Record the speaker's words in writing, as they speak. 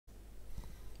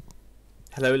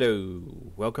Hello, hello.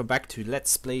 Welcome back to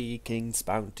Let's Play King's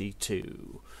Bounty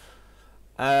 2.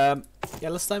 Yeah,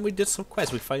 last time we did some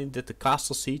quests. We finally did the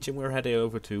castle siege and we're heading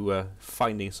over to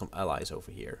finding some allies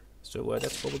over here. So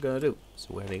that's what we're gonna do.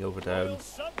 So we're heading over down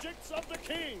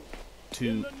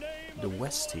to the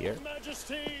west here.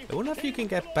 I wonder if you can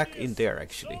get back in there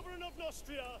actually.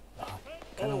 I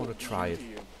kinda wanna try it,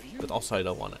 but also I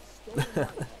don't want it.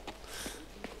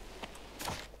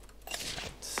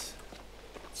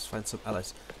 Find some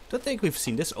allies. Don't think we've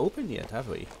seen this open yet, have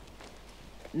we?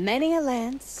 Many a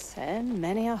lance and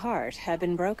many a heart have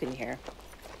been broken here.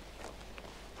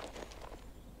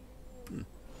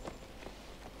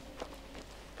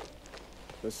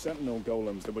 The sentinel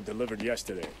golems that were delivered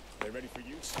yesterday, they ready for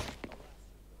use?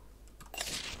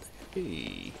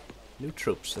 Hey, new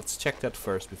troops. Let's check that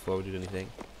first before we do anything.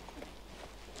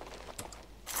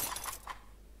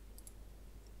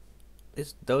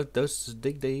 Those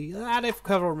they've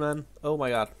covered, man. Oh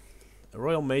my god.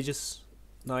 Royal mages,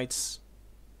 knights.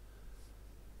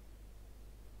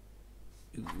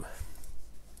 Ooh.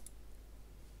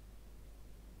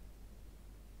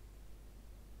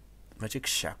 Magic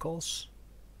shackles.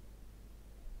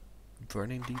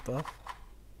 Burning debuff.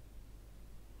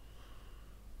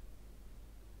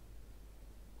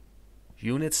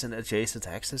 Units and adjacent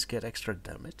axes get extra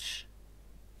damage.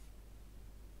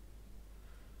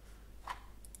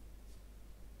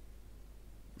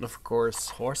 Of course,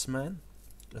 horsemen.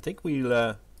 I think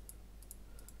we'll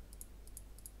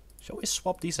shall we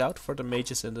swap these out for the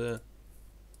mages and the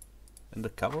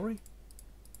cavalry?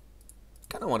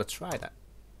 Kinda wanna try that,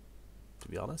 to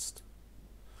be honest.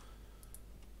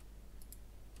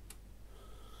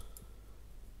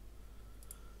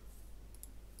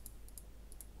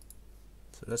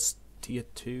 So that's tier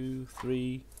 2,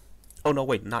 3. Oh no,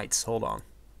 wait, knights, hold on.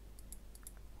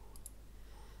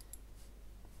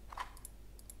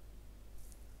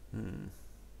 I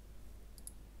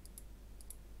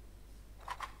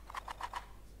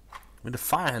mean, the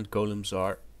firehand golems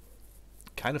are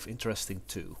kind of interesting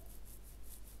too.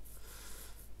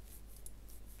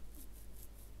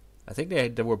 I think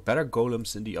there were better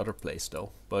golems in the other place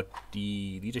though, but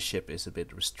the leadership is a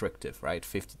bit restrictive, right?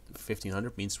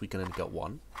 1500 means we can only get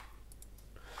one.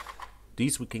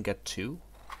 These we can get two.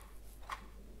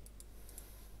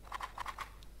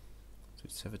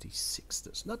 276.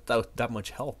 There's not that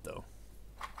much health though.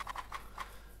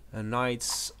 And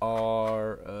knights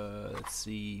are let's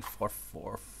see,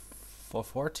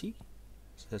 440.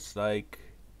 So that's like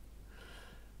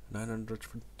 900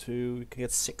 for 2. You can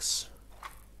get 6.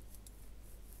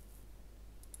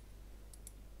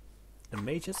 And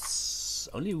mages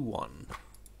only 1.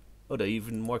 Oh, they're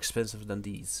even more expensive than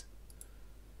these.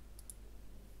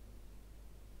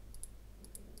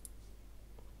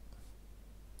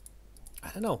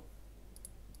 I don't know.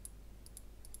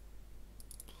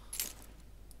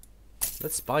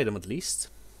 Let's buy them at least.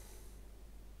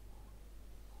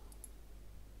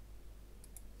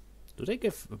 Do they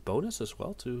give a bonus as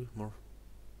well to more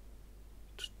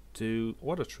to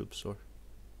order troops or?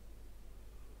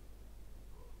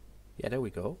 Yeah, there we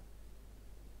go.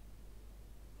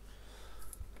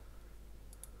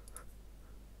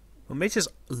 Well, mages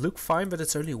look fine, but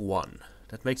it's only 1.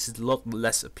 That makes it a lot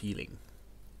less appealing.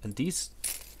 And these,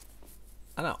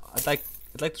 I don't know. I'd like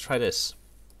to try this.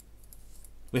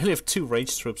 We only have 2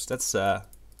 ranged troops. That's not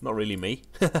really me.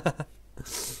 But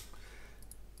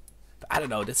I don't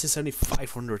know. This is only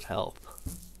 500 health.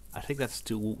 I think that's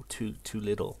too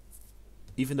little.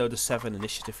 Even though the 7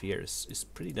 initiative here is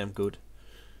pretty damn good.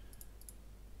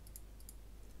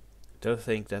 Don't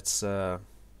think that's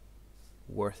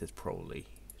worth it probably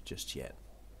just yet.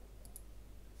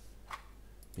 I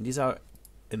mean, these are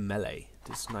in melee.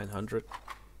 This is 900,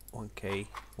 1k,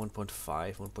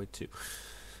 1.5,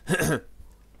 1.2.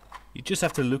 You just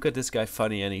have to look at this guy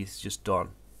funny and he's just done.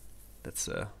 That's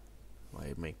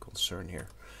my main concern here.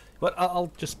 But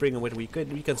I'll just bring him with me.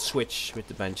 We can switch with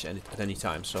the bench at any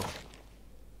time. So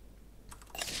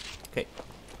okay.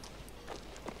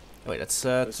 Wait, let's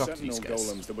talk to these guys.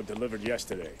 Golems that were delivered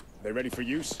yesterday. They ready for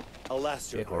use?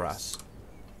 Alas, your Grace.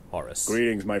 Horus.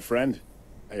 Greetings, my friend.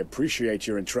 I appreciate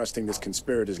your entrusting this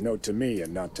conspirator's note to me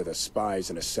and not to the spies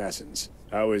and assassins.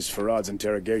 How is Farad's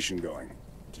interrogation going?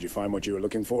 Did you find what you were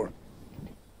looking for?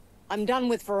 I'm done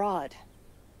with Farad.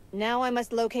 Now I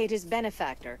must locate his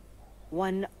benefactor,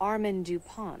 one Armand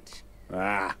DuPont.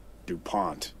 Ah,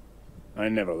 DuPont. I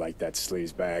never liked that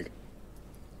sleazebag.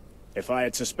 If I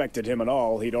had suspected him at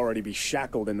all, he'd already be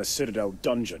shackled in the Citadel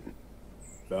dungeon.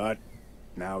 But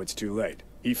now it's too late.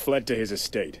 He fled to his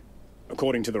estate.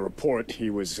 According to the report, he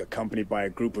was accompanied by a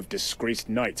group of disgraced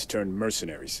knights turned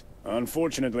mercenaries.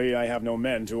 Unfortunately, I have no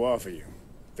men to offer you.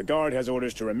 The guard has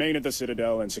orders to remain at the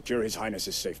Citadel and secure His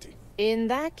Highness's safety. In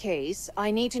that case,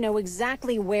 I need to know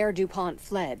exactly where DuPont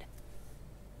fled.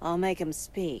 I'll make him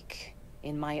speak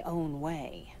in my own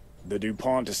way. The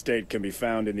DuPont estate can be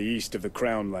found in the east of the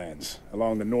Crown Lands,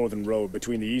 along the northern road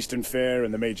between the Eastern Fair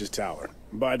and the Mage's Tower.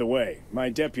 By the way,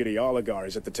 my deputy Oligar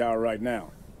is at the tower right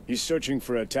now. He's searching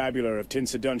for a tabular of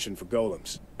Tinsaduntion for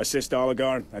golems. Assist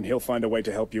Oligar, and he'll find a way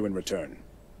to help you in return.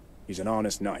 He's an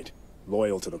honest knight,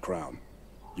 loyal to the Crown.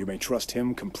 You may trust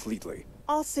him completely.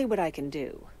 I'll see what I can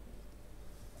do.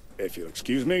 If you'll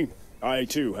excuse me, I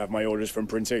too have my orders from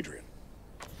Prince Adrian.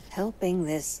 Helping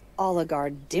this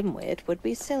Oligar dimwit would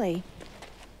be silly.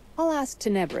 I'll ask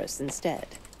Tenebris instead.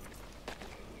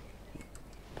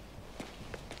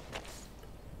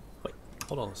 Wait,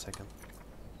 hold on a second.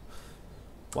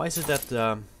 Why is it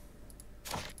that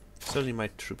suddenly my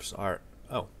troops are...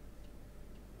 Oh.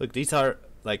 Look, these are,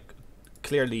 like,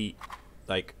 clearly,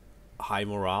 like, high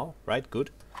morale, right? Good.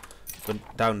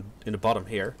 But down in the bottom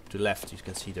here, to the left, you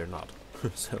can see they're not.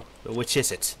 So, which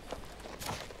is it?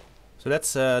 So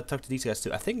let's talk to these guys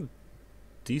too. I think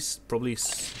these probably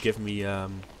give me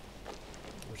what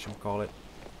should we call it?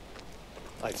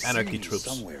 I've Anarchy seen troops.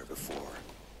 you somewhere before.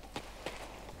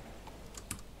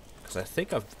 Because I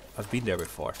think I've been there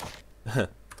before.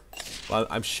 Well,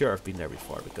 I'm sure I've been there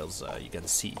before because you can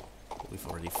see we've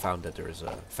already found that there is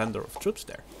a vendor of troops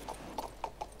there.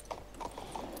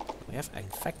 We have in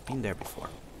fact been there before.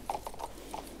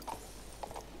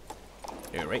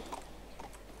 Yeah, right.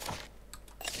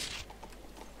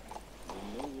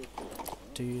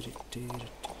 Do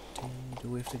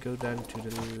we have to go down to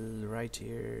the right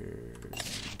here?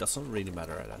 Doesn't really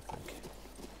matter, I don't think.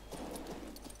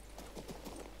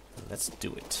 Let's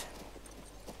do it.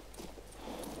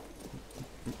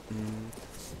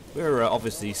 We're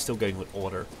obviously still going with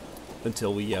order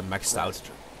until we maxed out.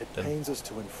 It Then pains us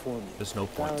to inform you. there's no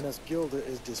point. Baroness Gilda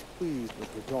is displeased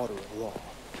with her daughter-in-law.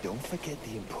 Don't forget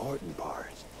the important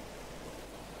part.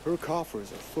 Her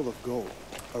coffers are full of gold,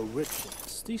 a rich one.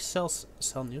 Does these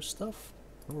sell new stuff?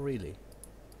 Not really.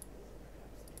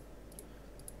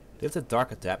 They have the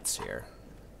dark adepts here.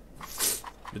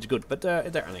 Which is good, but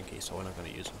they're anarchy, so we're not gonna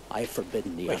use them. I've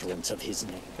forbidden the Wait. utterance of his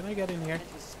name. Can I get in here?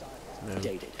 No.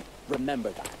 Dated. Remember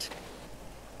that.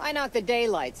 I knocked the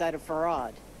daylights out of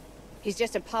Farad. He's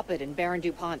just a puppet in Baron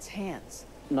DuPont's hands.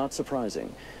 Not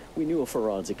surprising. We knew of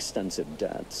Farad's extensive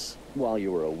debts. While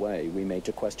you were away, we made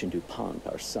to question DuPont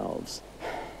ourselves.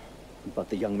 But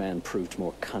the young man proved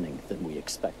more cunning than we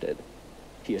expected.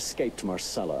 He escaped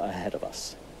Marcella ahead of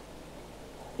us.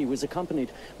 He was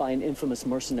accompanied by an infamous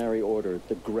mercenary order,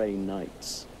 the Grey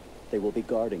Knights. They will be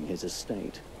guarding his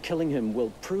estate. Killing him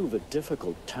will prove a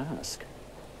difficult task.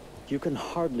 You can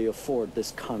hardly afford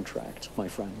this contract, my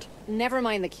friend. Never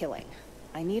mind the killing.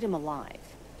 I need him alive.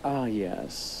 Ah,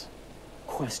 yes.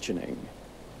 Questioning.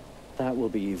 That will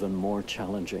be even more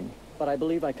challenging. But I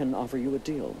believe I can offer you a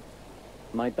deal.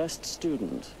 My best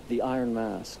student, the Iron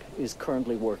Mask, is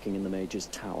currently working in the Mage's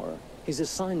Tower. His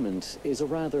assignment is a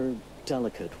rather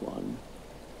delicate one.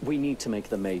 We need to make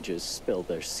the mages spill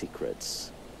their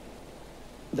secrets.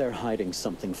 They're hiding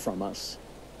something from us.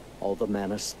 All the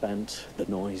mana spent, the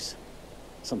noise.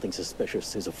 Something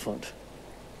suspicious is afoot.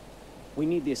 We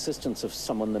need the assistance of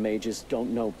someone the mages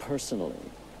don't know personally,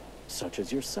 such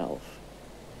as yourself.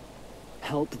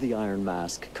 Help the Iron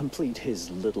Mask complete his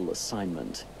little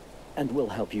assignment, and we'll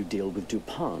help you deal with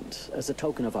DuPont as a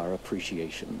token of our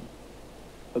appreciation.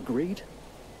 Agreed?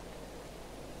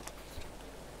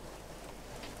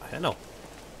 I don't know.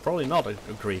 Probably not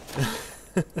agreed.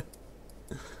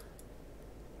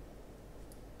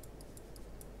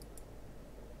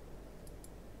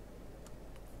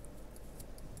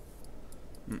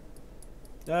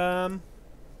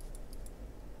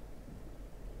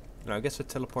 No, I guess we're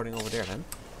teleporting over there then.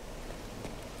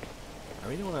 I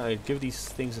really want to give these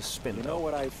things a spin You though. know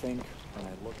what I think when I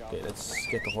look out? Okay, let's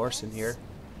get the horse in here.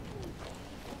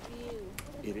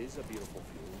 It is a beautiful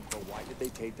view, but why did they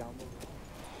take down the road?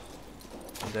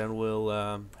 And then we'll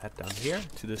head down here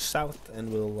to the south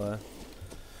and we'll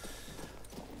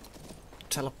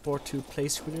teleport to a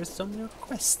place where there's some new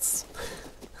quests.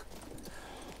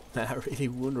 I really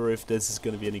wonder if this is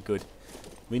going to be any good. I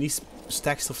mean, these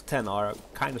stacks of 10 are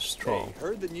kind of strong. Hey,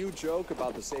 heard the new joke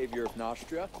about the savior of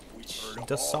Nostria? It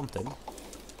does something.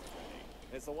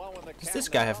 It's the one with the Does this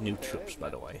guy have new troops, by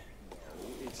the way?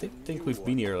 I think we've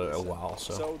been here a while,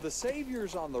 so... So the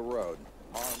savior's on the road.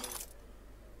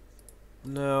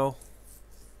 No.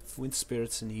 Wind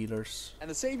spirits and healers. And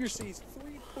the savior sees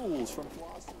 3 fools from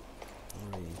Colossus.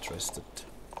 I'm really interested.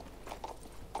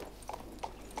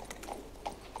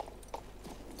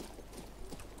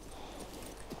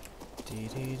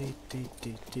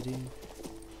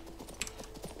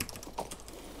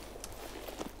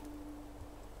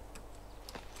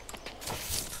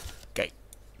 Okay.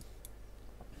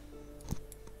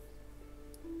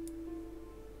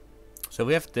 So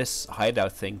we have this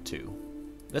hideout thing too.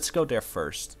 Let's go there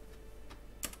first.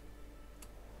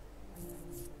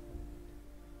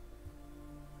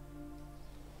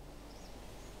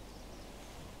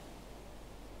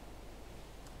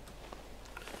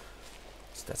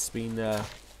 So that's been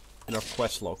in our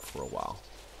quest log for a while.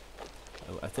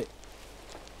 I think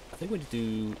we need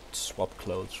to swap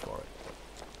clothes for it.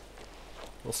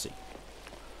 We'll see.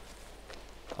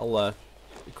 I'll a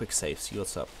quick save, see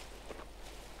what's up.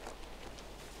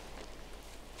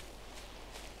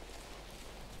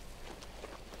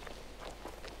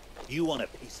 You want a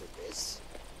piece of this?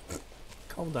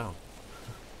 Calm down.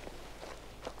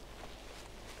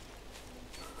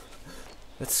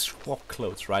 Let's swap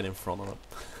clothes right in front of him.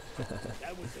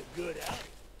 That was a good outing.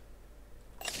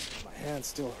 My hand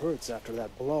still hurts after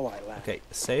that blow I landed. Okay,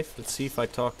 save. Let's see if I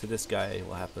talk to this guy,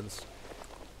 what happens.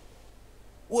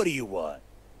 What do you want?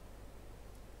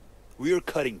 We're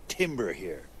cutting timber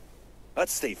here. I'd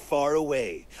stay far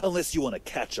away, unless you want to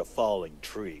catch a falling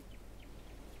tree.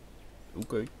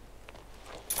 Okay.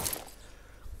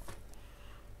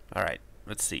 Alright,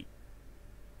 let's see.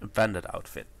 A bandit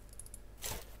outfit.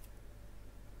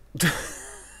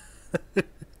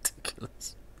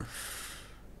 Ridiculous.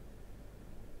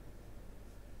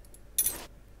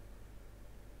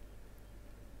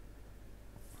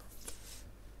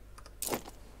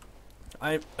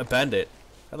 I'm a bandit.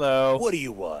 Hello. What do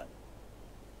you want?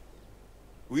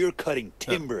 We're cutting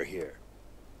timber here.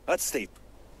 I'd stay...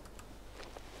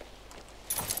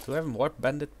 Do I have more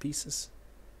bandit pieces?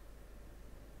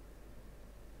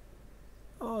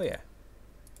 Oh yeah.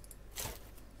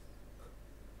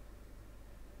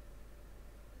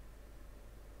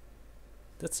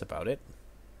 That's about it.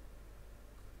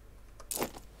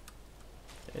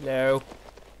 Hello.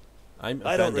 I'm a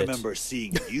I don't bandit. remember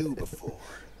seeing you before.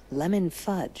 Lemon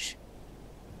fudge.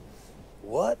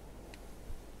 What?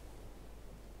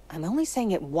 I'm only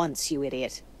saying it once, you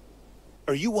idiot.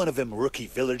 Are you one of them rookie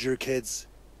villager kids?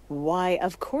 Why,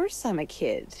 of course I'm a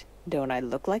kid. Don't I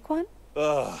look like one?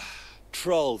 Ugh,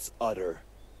 trolls utter.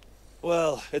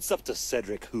 Well, it's up to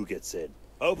Cedric who gets in.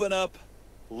 Open up,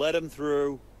 let him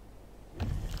through.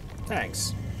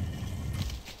 Thanks.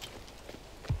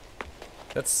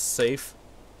 That's safe.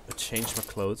 I changed my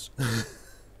clothes.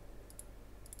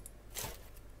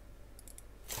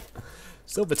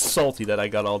 Still a bit salty that I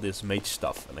got all this mage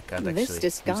stuff and I can't actually This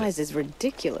disguise is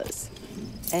ridiculous.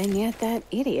 And yet that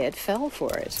idiot fell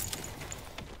for it.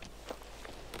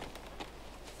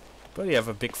 But you have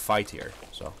a big fight here,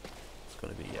 so it's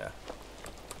gonna be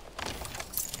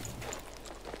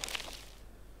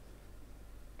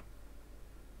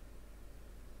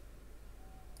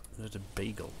There's a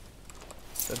bagel.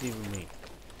 What's that even mean?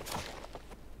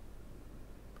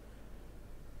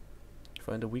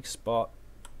 Find a weak spot.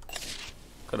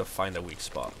 Gotta find a weak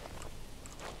spot.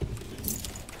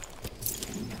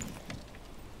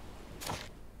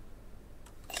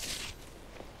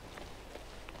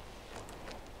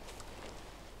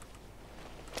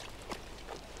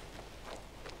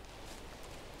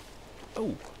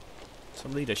 Oh,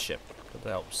 some leadership. That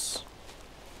helps.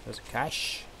 There's a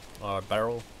cache or a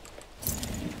barrel.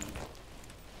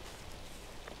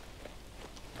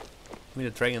 I mean,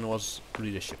 the dragon was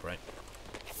leadership, right?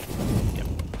 Yep.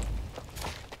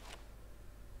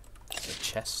 The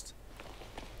chest.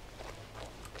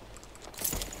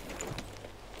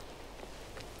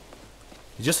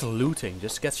 Just looting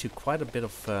just gets you quite a bit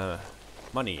of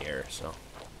money here, so.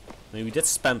 I mean, we did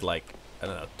spend like, I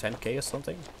don't know, 10k or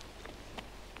something.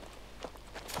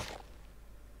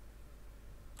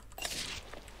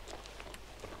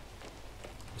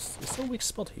 Is there a weak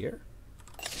spot here?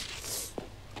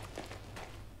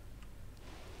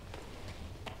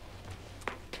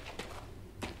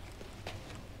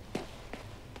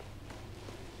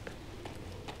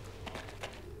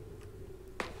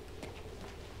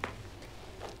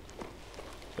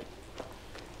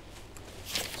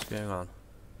 What's going on?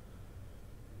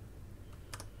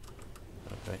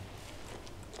 Okay.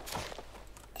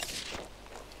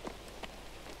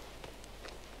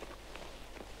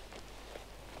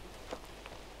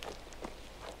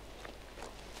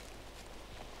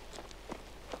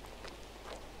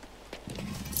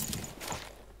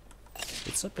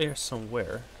 It's up there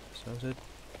somewhere, so is it?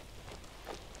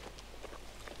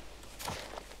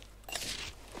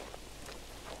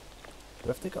 Do I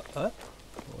have to go up?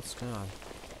 What's going on?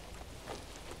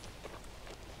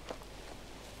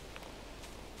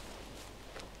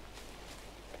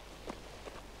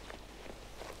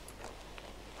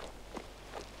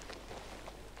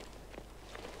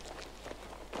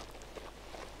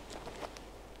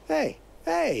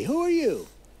 Hey, who are you?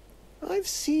 I've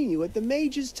seen you at the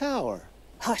Mage's Tower.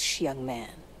 Hush, young man.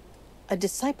 A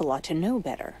disciple ought to know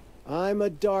better. I'm a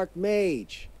dark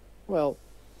mage. Well,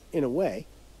 in a way.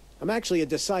 I'm actually a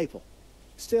disciple.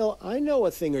 Still, I know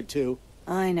a thing or two.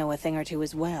 I know a thing or two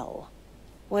as well.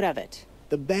 What of it?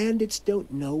 The bandits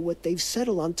don't know what they've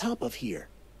settled on top of here.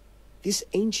 This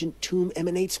ancient tomb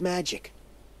emanates magic.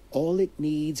 All it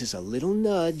needs is a little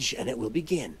nudge, and it will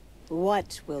begin.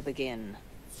 What will begin?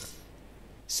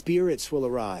 Spirits will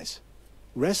arise.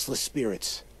 Restless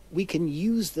spirits. We can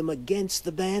use them against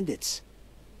the bandits.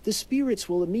 The spirits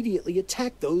will immediately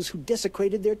attack those who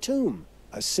desecrated their tomb.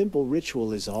 A simple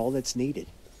ritual is all that's needed.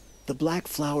 The black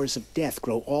flowers of death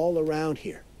grow all around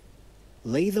here.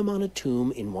 Lay them on a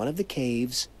tomb in one of the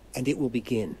caves, and it will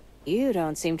begin. You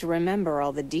don't seem to remember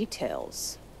all the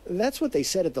details. That's what they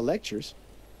said at the lectures.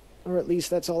 Or at least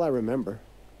that's all I remember.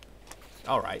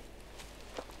 Alright.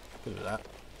 Good with that.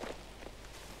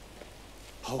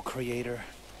 Oh, Creator.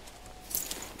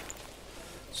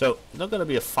 So, not gonna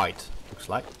be a fight, looks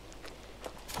like.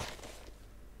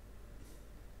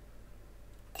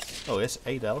 Oh, yes,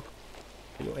 Adel.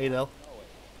 Are you Adel?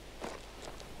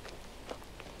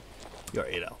 You're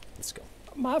Adel. Let's go.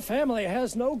 My family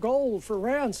has no gold for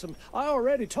ransom. I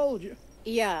already told you.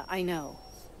 Yeah, I know.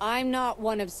 I'm not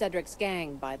one of Cedric's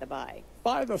gang, by the by.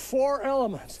 By the four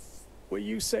elements. Will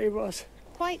you save us?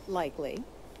 Quite likely.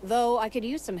 Though I could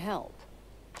use some help.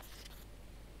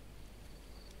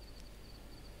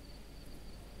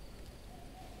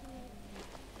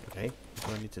 Okay, what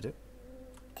do I need to do?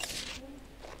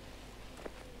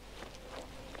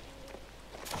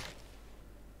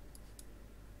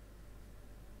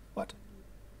 What?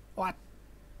 What?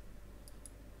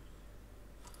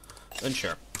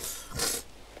 Unsure.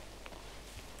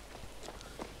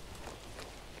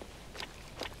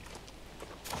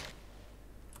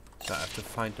 So I have to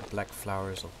find the black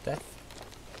flowers of death.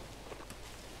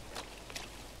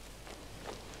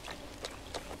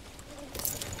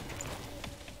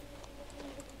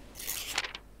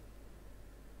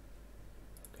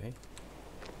 Okay.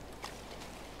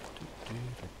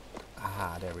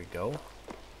 Ah, there we go.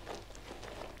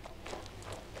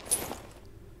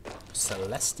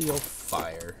 Celestial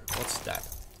fire. What's that?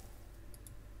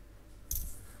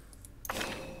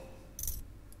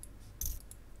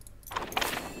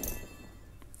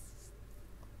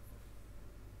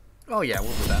 Oh yeah,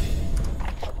 we'll do that.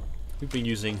 We've been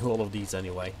using all of these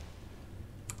anyway.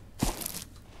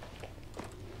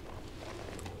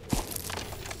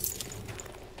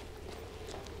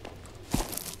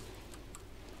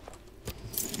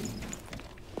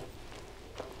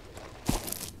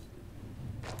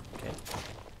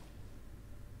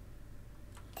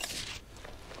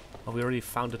 Oh, we already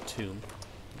found a tomb.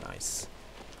 Nice.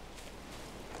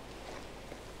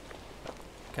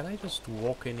 Can I just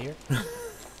walk in here?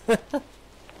 I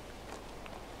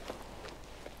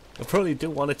probably do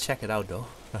want to check it out though,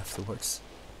 afterwards.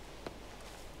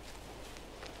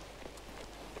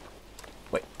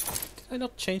 Wait, did I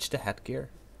not change the headgear?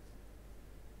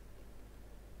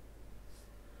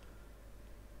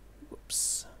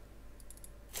 Whoops.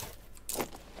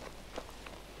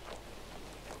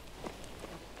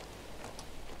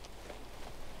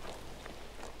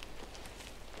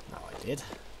 Now I did.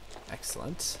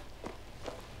 Excellent.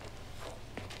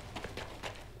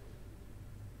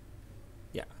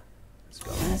 Yeah, let's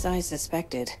go. As I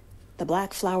suspected, the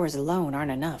black flowers alone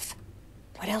aren't enough.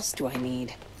 What else do I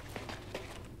need?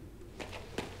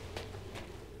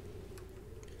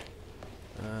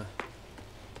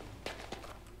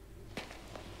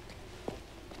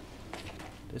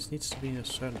 This needs to be in a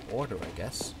certain order, I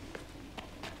guess.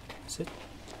 Is it?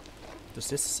 Does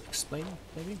this explain,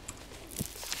 maybe?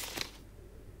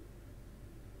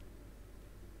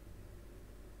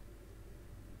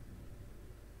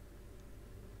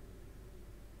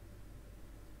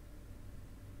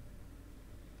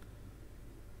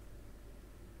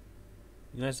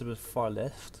 Nice, a bit far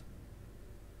left,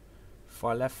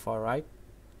 far right,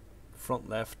 front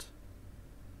left,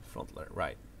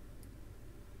 right.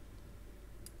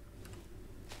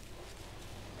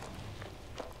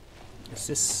 Is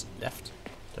this left?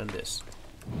 Then this.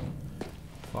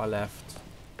 Far left,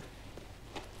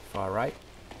 far right,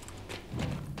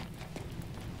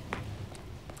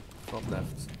 front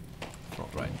left,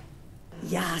 front right.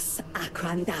 Yas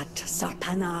Akrandat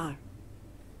Sarpanar.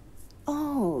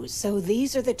 Oh, so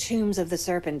these are the tombs of the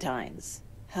Serpentines.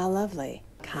 How lovely.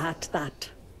 Cat that.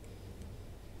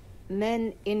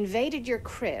 Men invaded your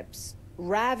crypts,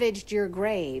 ravaged your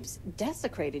graves,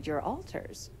 desecrated your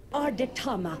altars.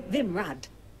 Arditama Vimrad.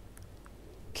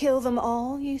 Kill them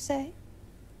all, you say?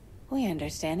 We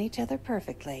understand each other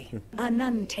perfectly.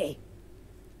 Anante.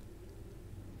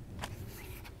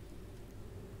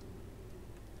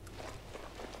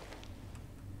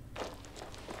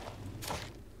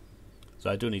 So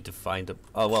I do need to find them.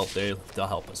 Oh well, they'll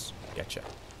help us. Getcha.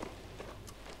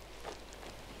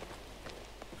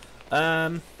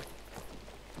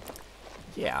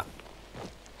 Yeah.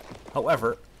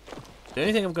 However, the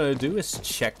only thing I'm gonna do is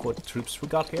check what troops we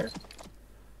got here.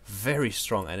 Very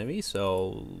strong enemy,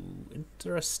 so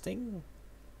interesting.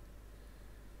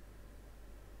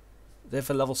 They have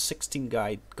a level 16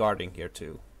 guy guarding here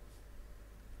too.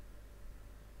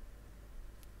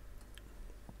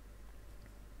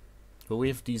 But we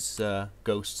have these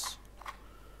ghosts,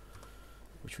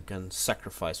 which we can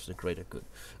sacrifice for the greater good.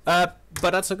 But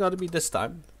that's not going to be this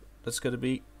time. That's going to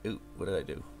be... Ooh, what did I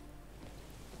do?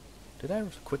 Did I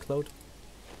quick load?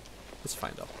 Let's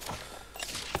find out.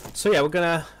 So yeah, we're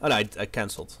gonna... Oh no, I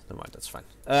cancelled. Never mind, that's fine.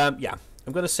 Yeah,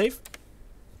 I'm gonna save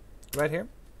right here.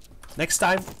 Next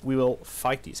time, we will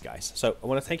fight these guys. So I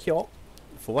want to thank you all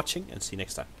for watching and see you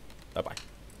next time. Bye-bye.